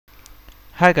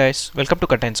Hi guys, welcome to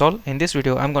Content In this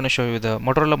video, I'm going to show you the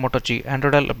Motorola Moto G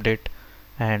Android update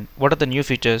and what are the new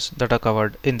features that are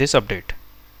covered in this update.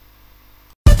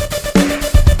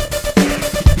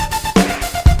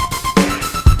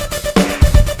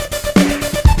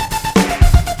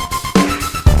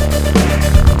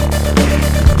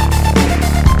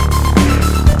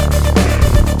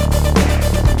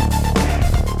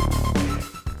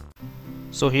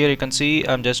 So here you can see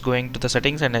I'm just going to the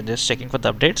settings and I'm just checking for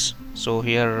the updates. So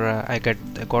here I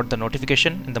got the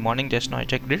notification in the morning. Just now I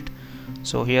checked it.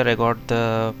 So here I got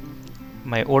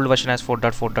my old version as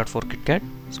 4.4.4 KitKat.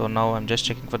 So now I'm just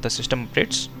checking for the system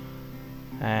updates,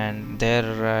 and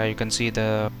there you can see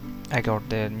I got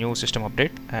the new system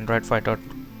update, Android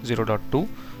 5.0.2.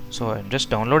 So I'm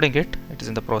just downloading it. It is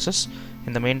in the process.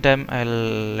 In the meantime,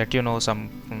 I'll let you know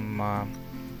some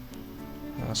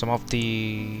of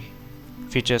the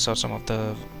features or some of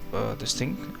the this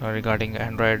thing regarding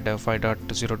Android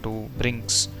 5.02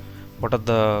 brings. What are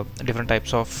the different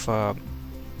types of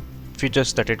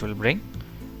features that it will bring,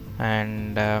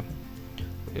 and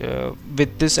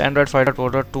with this Android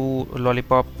 5.0.2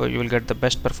 Lollipop, you will get the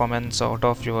best performance out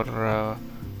of your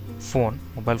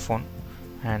mobile phone,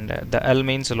 and the L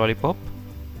means Lollipop.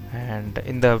 And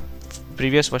in the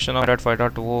previous version of Android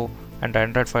 5.0 and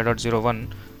Android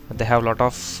 5.01, they have a lot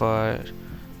of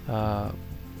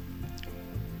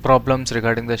problems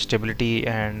regarding the stability,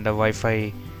 and the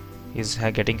Wi-Fi is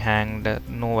getting hanged,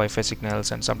 no Wi-Fi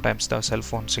signals, and sometimes the cell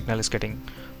phone signal is getting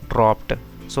dropped.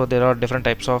 So there are different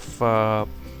types of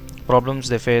problems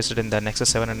they faced in the Nexus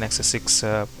 7 and Nexus 6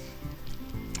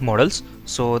 models.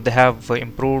 So they have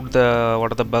improved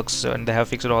what are the bugs, and they have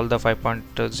fixed all the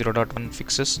 5.0.1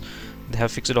 fixes. They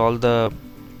have fixed all the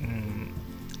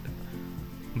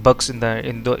bugs in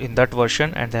that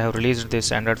version, and they have released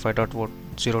this Android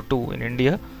 5.0.2 in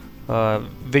India,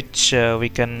 which we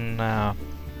can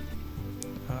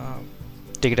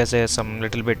take it as some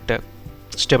little bit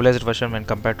stabilized version when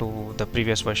compared to the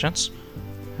previous versions.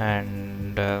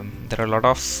 And there are a lot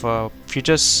of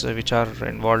features which are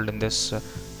involved in this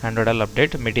Android L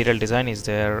update. Material design is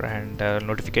there, and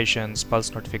notifications,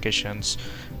 pulse notifications,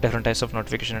 different types of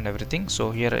notification and everything.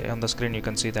 So here on the screen you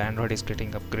can see the Android is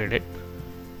getting upgraded.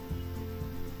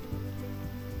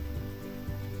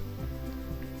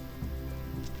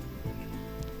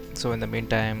 So in the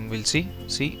meantime, we'll see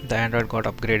the Android got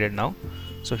upgraded now.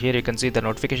 So here you can see the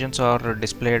notifications are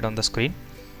displayed on the screen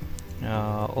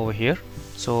over here.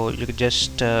 So you can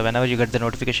just whenever you get the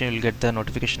notification, you'll get the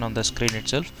notification on the screen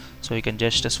itself. So you can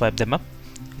just swipe them up.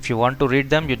 If you want to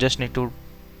read them, you just need to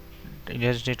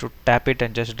tap it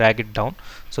and just drag it down,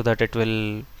 so that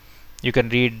you can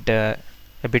read a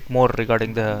bit more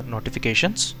regarding the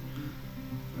notifications.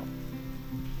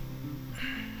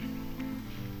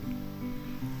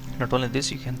 Not only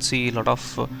this, you can see a lot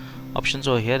of options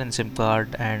over here in SIM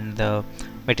card, and the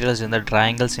materials in the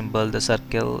triangle symbol, the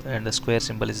circle and the square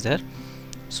symbol is there.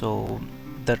 So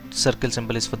that circle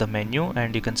symbol is for the menu,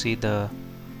 and you can see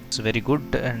it's very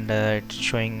good, and it's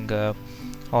showing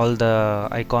all the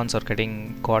icons are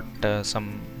got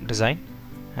some design,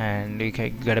 and you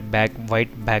can get a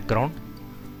white background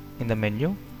in the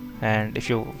menu. And if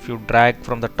you drag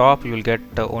from the top, you will get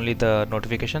only the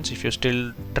notifications. If you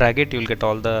still drag it, you will get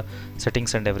all the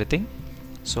settings and everything.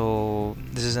 So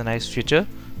this is a nice feature,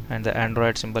 and the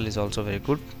Android symbol is also very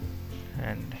good.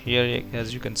 And here,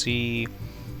 as you can see,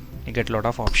 you get a lot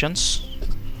of options.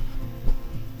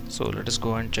 So let us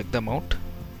go and check them out.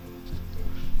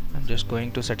 I'm just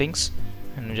going to settings,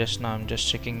 and I'm just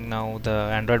checking now the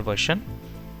Android version.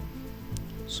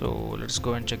 So let's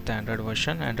go and check the Android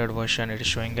version. Android version, it is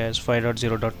showing as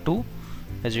 5.0.2,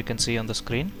 as you can see on the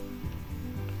screen.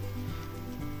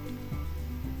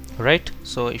 Right,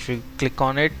 so if you click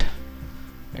on it,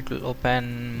 it will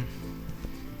open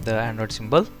the Android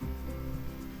symbol.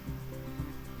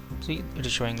 See, it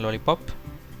is showing Lollipop.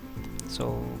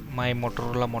 So my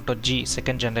Motorola Moto G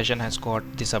 2nd generation has got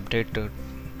this update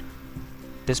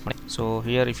this morning. So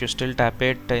here, if you still tap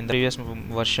it, in the previous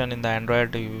version in the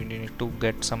Android, you need to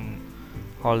get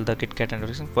all the KitKat and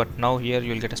everything, but now here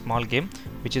you will get a small game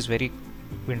which is very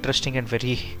interesting and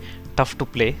very tough to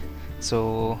play.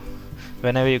 So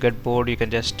whenever you get bored, you can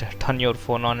just turn your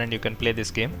phone on and you can play this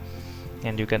game,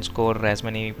 and you can score as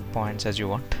many points as you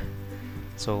want.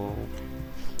 So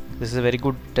this is a very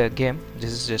good game.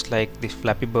 This is just like the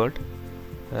Flappy Bird.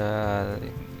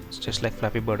 It's just like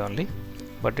Flappy Bird only,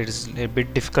 but it is a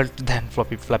bit difficult than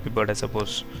Flappy Bird, I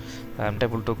suppose. I'm not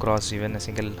able to cross even a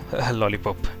single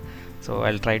lollipop, so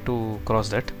I'll try to cross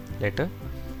that later.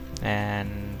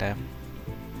 And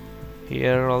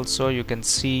Here also you can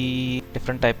see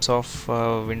different types of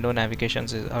window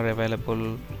navigations are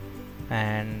available,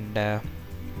 and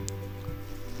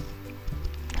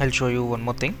I'll show you one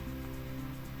more thing.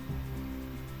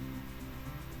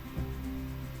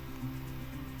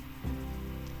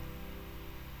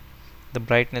 The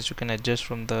brightness you can adjust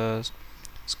from the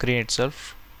screen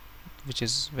itself, which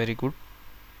is very good.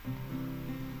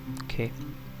 Okay,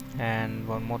 and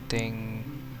one more thing,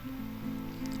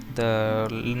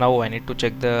 now I need to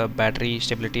check the battery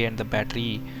stability and the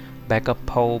battery backup,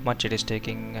 how much it is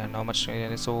taking and how much.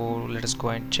 So let us go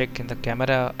and check in the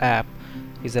camera app,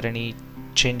 is there any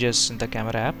changes in the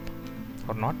camera app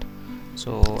or not.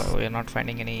 So we are not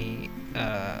finding any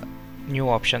new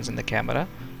options in the camera.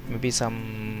 Maybe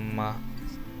some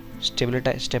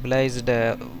stabilized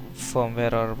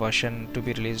firmware or version to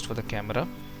be released for the camera.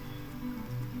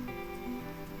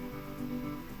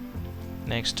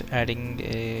 Next,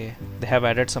 they have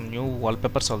added some new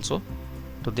wallpapers also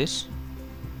to this.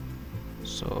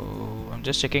 So I'm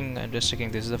just checking, this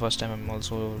is the first time I'm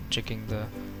also checking the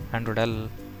Android L.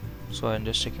 So I'm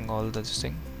just checking all this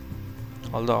thing,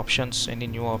 all the options, any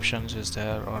new options is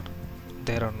there or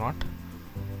not.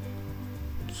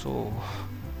 So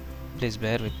please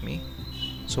bear with me.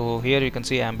 So here you can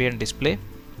see ambient display,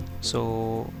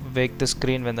 so wake the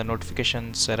screen when the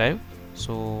notifications arrive,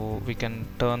 so we can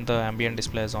turn the ambient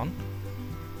display as on.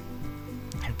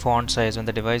 And font size when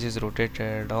the device is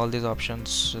rotated, all these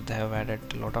options, they have added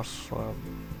a lot of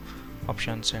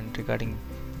options. And regarding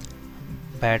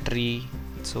battery,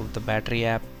 so the battery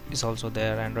app is also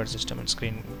there, Android system and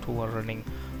screen 2 are running,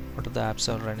 what are the apps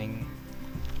are running,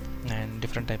 and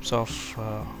different types of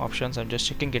options. I'm just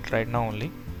checking it right now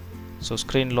only. So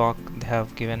screen lock, they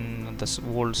have given the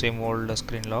same old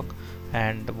screen lock.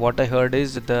 And what I heard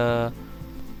is the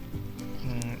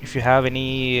if you have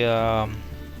any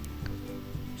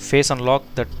face unlock,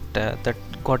 that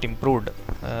got improved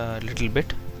a little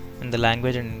bit in the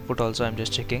language and input also. I'm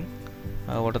just checking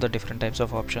what are the different types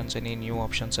of options, any new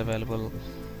options available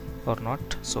or not.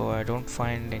 So I don't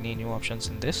find any new options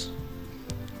in this,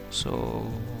 so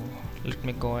let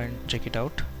me go and check it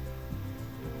out.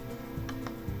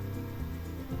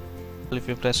 If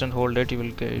you press and hold it,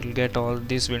 you'll get all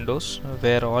these windows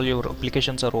where all your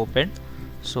applications are open.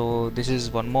 So this is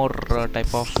one more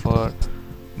type of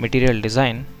material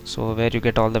design, so where you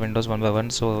get all the windows one by one.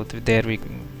 So there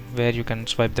where you can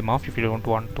swipe them off if you don't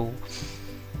want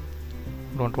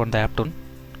the app to.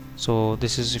 So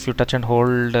this is, if you touch and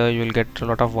hold, you will get a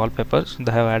lot of wallpapers.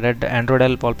 They have added Android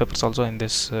L wallpapers also in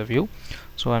this view.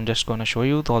 So I'm just gonna show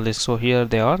you all this. So here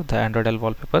they are, the Android L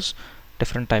wallpapers,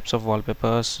 different types of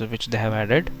wallpapers which they have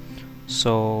added.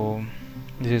 So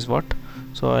this is what.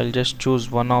 So I'll just choose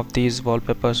one of these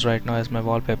wallpapers right now as my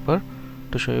wallpaper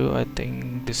to show you. I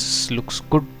think this looks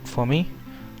good for me,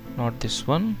 not this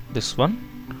one, this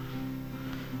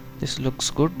looks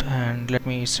good. And let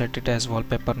me set it as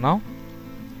wallpaper now.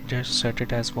 Just set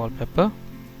it as wallpaper.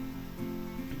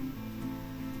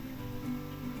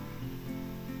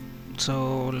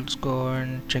 So let's go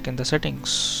and check in the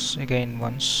settings again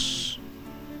once.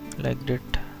 Liked it,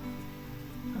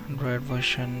 Android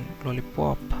version,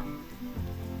 Lollipop.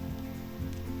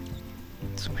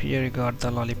 So here you got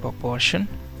the Lollipop version,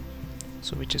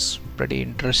 so which is pretty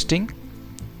interesting.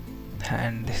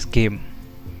 And this game,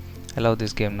 I love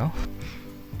this game now.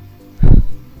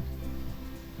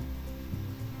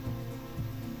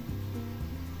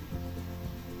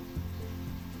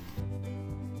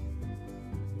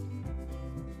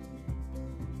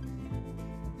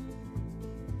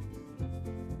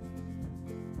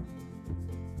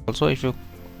 Also, if you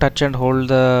touch and hold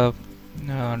the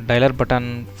dialer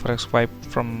button for a swipe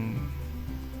from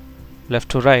left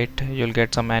to right, you'll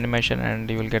get some animation and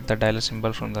you will get the dialer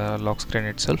symbol from the lock screen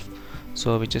itself,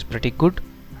 so which is pretty good.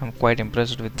 I'm quite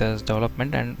impressed with this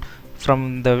development. And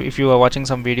from the, if you are watching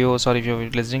some videos or if you're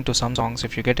listening to some songs,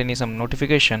 if you get some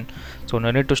notification, so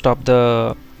no need to stop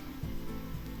the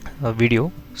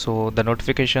video, so the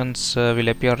notifications will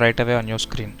appear right away on your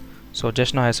screen. So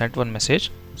just now I sent one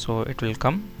message, so it will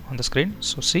come on the screen.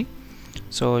 So see,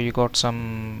 so you got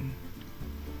some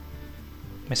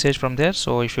message from there.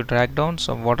 So if you drag down,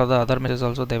 so what are the other messages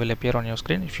also, they will appear on your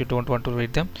screen. If you don't want to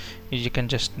read them, you can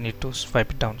just need to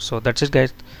swipe it down. So that's it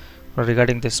guys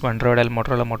regarding this Android L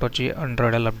Motorola Moto G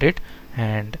Android L update.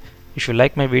 And if you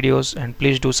like my videos, and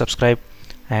please do subscribe,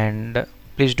 and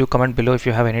please do comment below if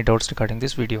you have any doubts regarding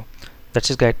this video. That's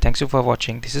it guys, thanks you for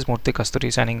watching. This is Murthy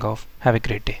Kasturi signing off. Have a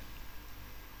great day.